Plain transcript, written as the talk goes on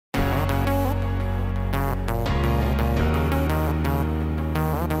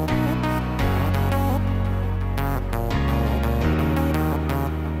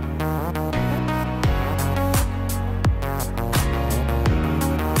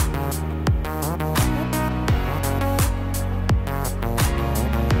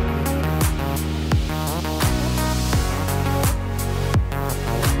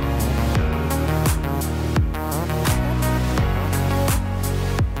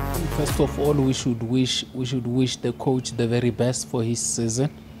First of all, we should wish the coach the very best for his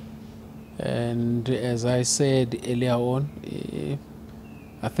season. And as I said earlier on,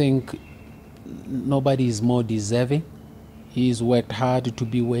 I think nobody is more deserving. He's worked hard to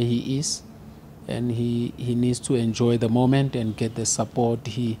be where he is, and he needs to enjoy the moment and get the support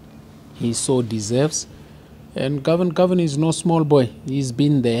he so deserves. And Gavin is no small boy. He's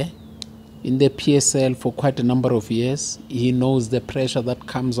been there in the PSL for quite a number of years. He knows the pressure that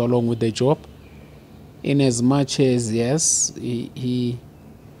comes along with the job. In as much as, yes, he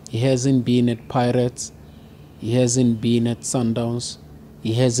hasn't been at Pirates, he hasn't been at Sundowns,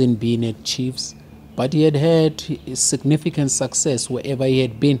 he hasn't been at Chiefs, but he had significant success wherever he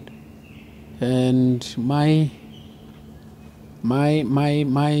had been. And my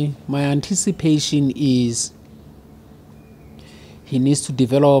anticipation is he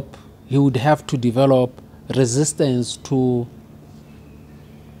would have to develop resistance to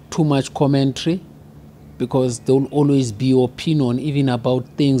too much commentary, because there will always be opinion even about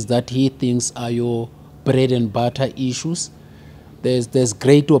things that he thinks are your bread and butter issues. There's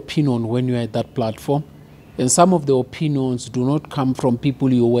great opinion when you're at that platform, and some of the opinions do not come from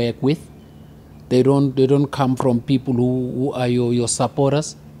people you work with. They don't come from people who are your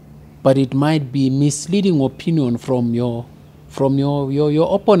supporters, but it might be misleading opinion from your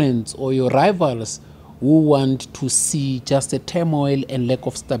opponents or your rivals who want to see just a turmoil and lack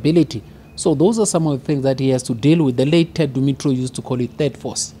of stability. So those are some of the things that he has to deal with. The late Ted Dumitro used to call it third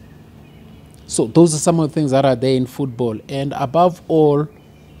force. So those are some of the things that are there in football. And above all,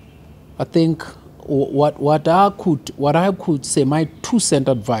 I think what I could say, my 2 cent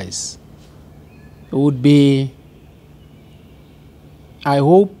advice would be, I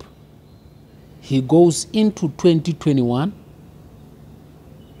hope he goes into 2021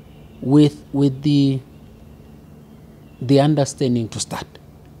 with the understanding to start.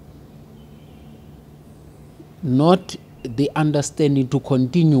 Not the understanding to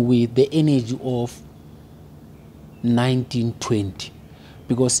continue with the energy of 1920.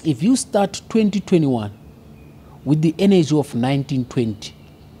 Because if you start 2021 with the energy of 1920,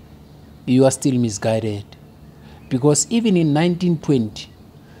 you are still misguided. Because even in 1920,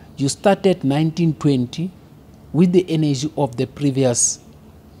 you started 1920 with the energy of the previous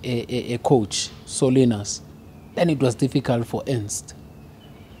coach, Solinas. Then it was difficult for Ernst.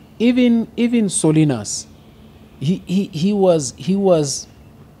 Even Solinas, he was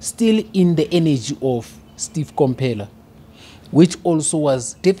still in the energy of Steve Komphela, which also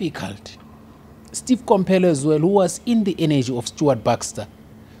was difficult. Steve Komphela as well, who was in the energy of Stuart Baxter.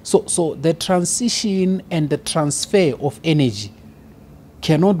 So the transition and the transfer of energy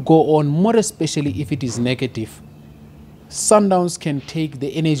cannot go on, more especially if it is negative. Sundowns can take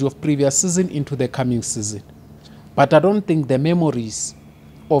the energy of previous season into the coming season. But I don't think the memories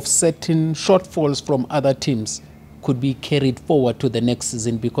of certain shortfalls from other teams could be carried forward to the next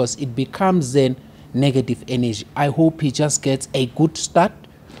season, because it becomes then negative energy. I hope he just gets a good start,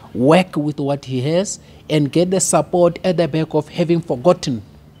 work with what he has, and get the support at the back of having forgotten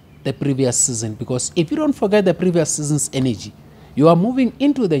the previous season. Because if you don't forget the previous season's energy, you are moving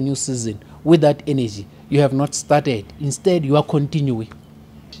into the new season with that energy. You have not started. Instead, you are continuing.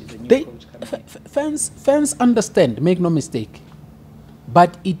 Fans understand, make no mistake.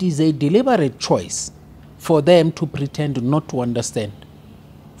 But it is a deliberate choice for them to pretend not to understand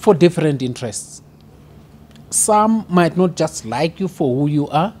for different interests. Some might not just like you for who you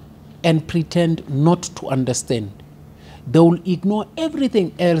are and pretend not to understand. They will ignore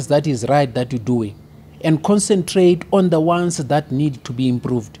everything else that is right that you're doing and concentrate on the ones that need to be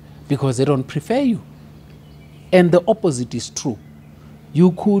improved because they don't prefer you. And the opposite is true.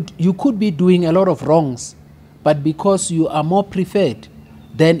 You could be doing a lot of wrongs, but because you are more preferred,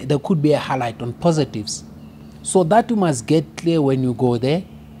 then there could be a highlight on positives. So that you must get clear when you go there,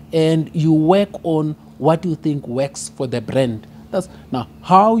 and you work on what you think works for the brand. Now,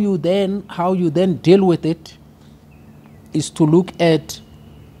 how you then deal with it is to look at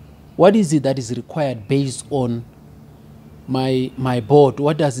what is it that is required based on my board.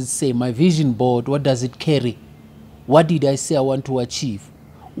 What does it say? My vision board, what does it carry? What did I say I want to achieve?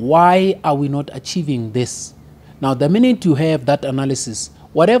 Why are we not achieving this? Now, the minute you have that analysis,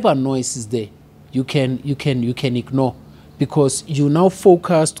 whatever noise is there, you can ignore, because you now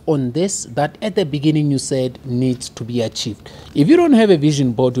focused on this that at the beginning you said needs to be achieved. If you don't have a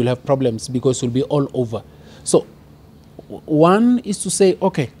vision board, you'll have problems because you'll be all over. So one is to say,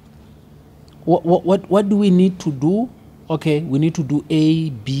 okay, what do we need to do? Okay, we need to do A,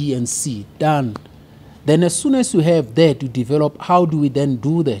 B, and C. Done. Then as soon as you have that, you develop how do we then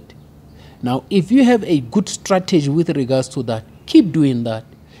do that? Now, if you have a good strategy with regards to that, keep doing that.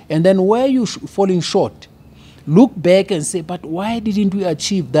 And then where you falling short, look back and say, but why didn't we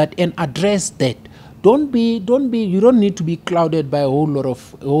achieve that, and address that. You don't need to be clouded by a whole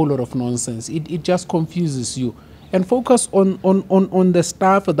lot of nonsense. It just confuses you. And focus on the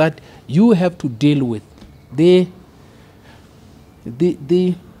stuff that you have to deal with. The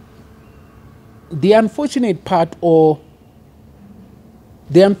unfortunate part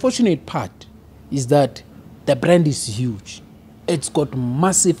is that the brand is huge. It's got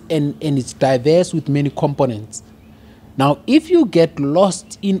massive and it's diverse with many components. Now, if you get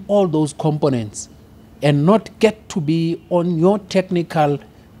lost in all those components and not get to be on your technical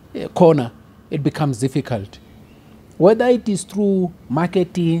corner, it becomes difficult. Whether it is through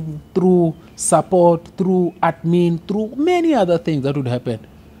marketing, through support, through admin, through many other things that would happen.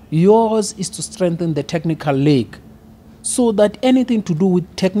 Yours is to strengthen the technical leg so that anything to do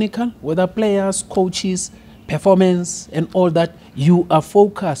with technical, whether players, coaches, performance, and all that, you are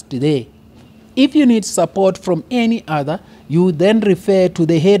focused there. If you need support from any other, you then refer to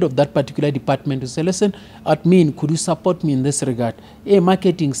the head of that particular department to say, listen, admin, could you support me in this regard? Hey,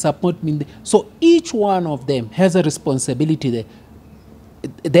 marketing, support me. So each one of them has a responsibility there.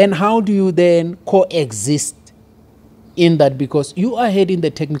 Then how do you then coexist in that? Because you are heading the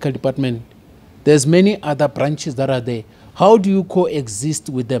technical department. There's many other branches that are there. How do you coexist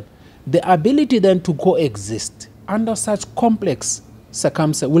with them? The ability then to coexist under such complex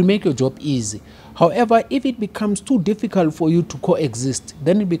circumstances will make your job easy. However, if it becomes too difficult for you to coexist,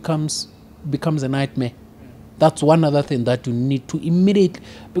 then it becomes a nightmare. That's one other thing that you need to immediately,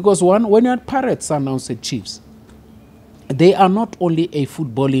 because when you're at Pirates and Kaizer Chiefs, they are not only a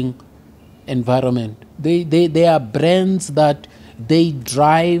footballing environment. They are brands that they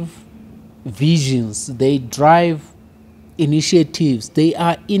drive visions, they drive initiatives. They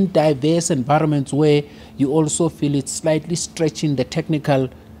are in diverse environments where you also feel it's slightly stretching the technical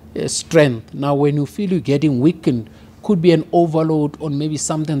strength. Now, when you feel you're getting weakened, could be an overload on maybe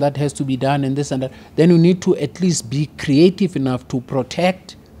something that has to be done and this and that, then you need to at least be creative enough to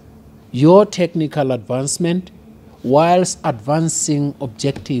protect your technical advancement whilst advancing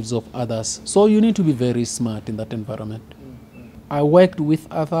objectives of others. So you need to be very smart in that environment. I worked with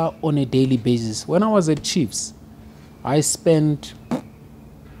Arthur on a daily basis. When I was at Chiefs, I spent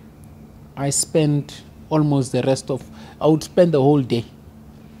almost I would spend the whole day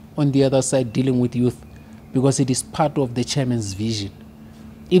on the other side dealing with youth, because it is part of the chairman's vision.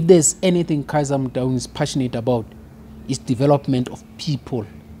 If there's anything Kaizer Motaung is passionate about, it's development of people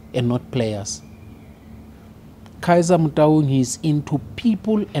and not players. Kaizer Motaung is into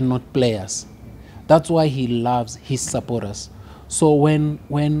people and not players. That's why he loves his supporters. So when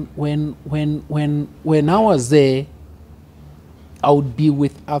I was there, I would be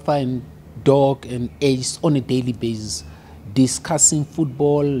with Arthur and Dog and Ace on a daily basis, discussing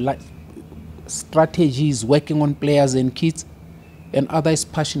football, strategies, working on players and kids. And Arthur is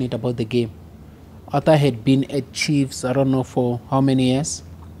passionate about the game. Arthur had been at Chiefs, I don't know for how many years.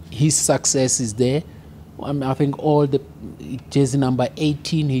 His success is there. I think all the jersey number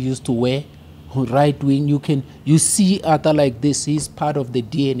 18 he used to wear, right wing, you see Arthur like this. He's part of the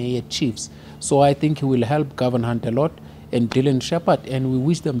DNA at Chiefs. So I think he will help Gavin Hunt a lot and Dylan Shepherd, and we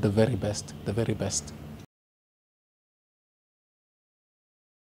wish them the very best, the very best.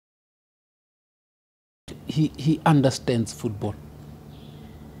 He understands football,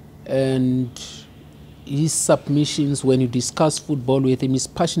 and his submissions when you discuss football with him, he's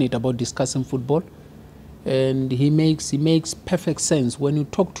passionate about discussing football, and he makes perfect sense. When you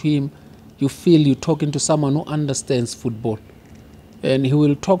talk to him, you feel you're talking to someone who understands football, and he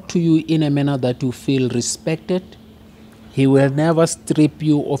will talk to you in a manner that you feel respected. He will never strip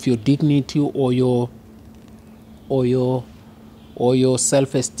you of your dignity or your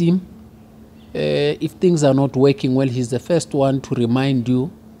self-esteem. If things are not working well, he's the first one to remind you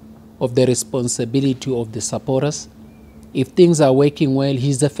of the responsibility of the supporters. If things are working well,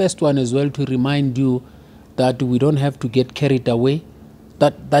 he's the first one as well to remind you that we don't have to get carried away.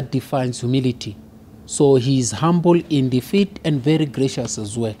 That defines humility. So he's humble in defeat and very gracious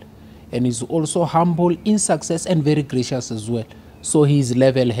as well. And he's also humble in success and very gracious as well. So he's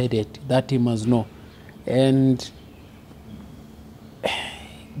level-headed, that he must know. And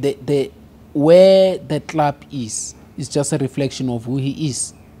where the club is just a reflection of who he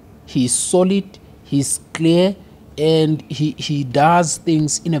is. He's solid, he's clear, and he does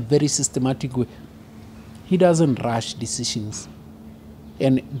things in a very systematic way. He doesn't rush decisions.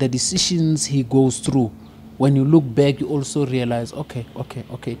 And the decisions he goes through, when you look back, you also realize, okay,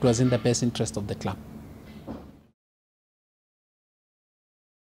 it was in the best interest of the club.